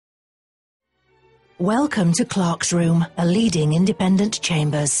Welcome to Clerks Room, a leading independent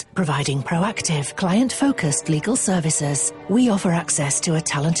chambers, providing proactive, client-focused legal services. We offer access to a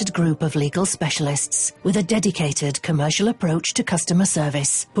talented group of legal specialists with a dedicated commercial approach to customer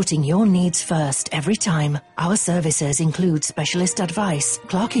service, putting your needs first every time. Our services include specialist advice,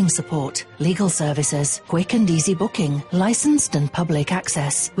 clerking support, legal services, quick and easy booking, licensed and public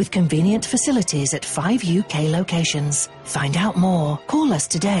access, with convenient facilities at 5 UK locations. Find out more. Call us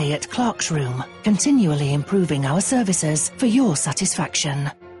today at Clerks Room, continually improving our services for your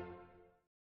satisfaction.